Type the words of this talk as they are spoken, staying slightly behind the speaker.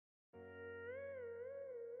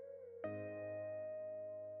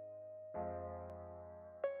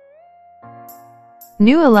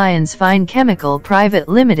New Alliance Fine Chem Pvt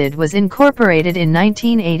Limited was incorporated in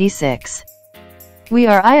 1986. We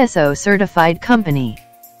are ISO certified company.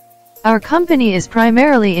 Our company is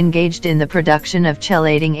primarily engaged in the production of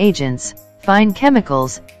chelating agents, fine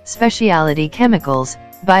chemicals, specialty chemicals,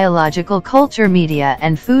 biological culture media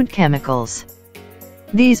and food chemicals.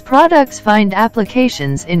 These products find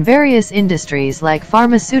applications in various industries like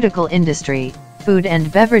pharmaceutical industry, food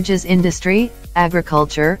and beverages industry,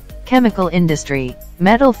 agriculture, chemical industry,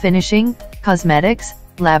 metal finishing, cosmetics,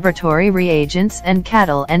 laboratory reagents and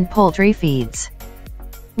cattle and poultry feeds.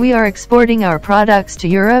 We are exporting our products to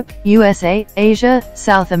Europe, USA, Asia,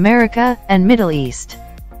 South America, and Middle East.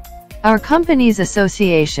 Our company's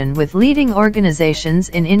association with leading organizations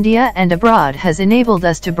in India and abroad has enabled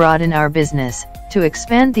us to broaden our business, to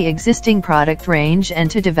expand the existing product range and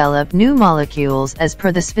to develop new molecules as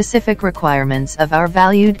per the specific requirements of our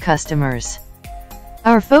valued customers.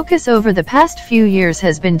 Our focus over the past few years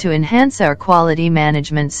has been to enhance our quality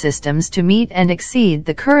management systems to meet and exceed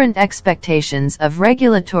the current expectations of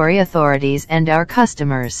regulatory authorities and our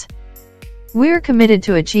customers. We're committed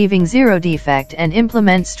to achieving zero defect and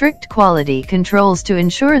implement strict quality controls to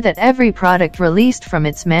ensure that every product released from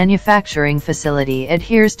its manufacturing facility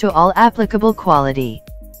adheres to all applicable quality.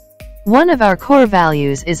 One of our core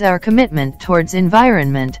values is our commitment towards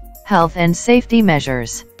environment, health and safety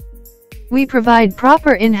measures. We provide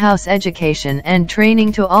proper in-house education and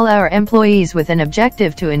training to all our employees with an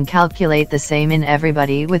objective to inculcate the same in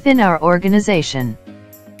everybody within our organization.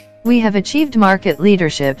 We have achieved market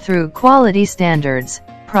leadership through quality standards,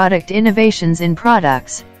 product innovations in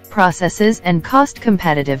products, processes and cost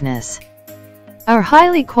competitiveness. Our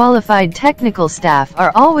highly qualified technical staff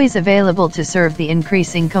are always available to serve the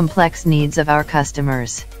increasing complex needs of our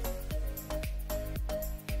customers.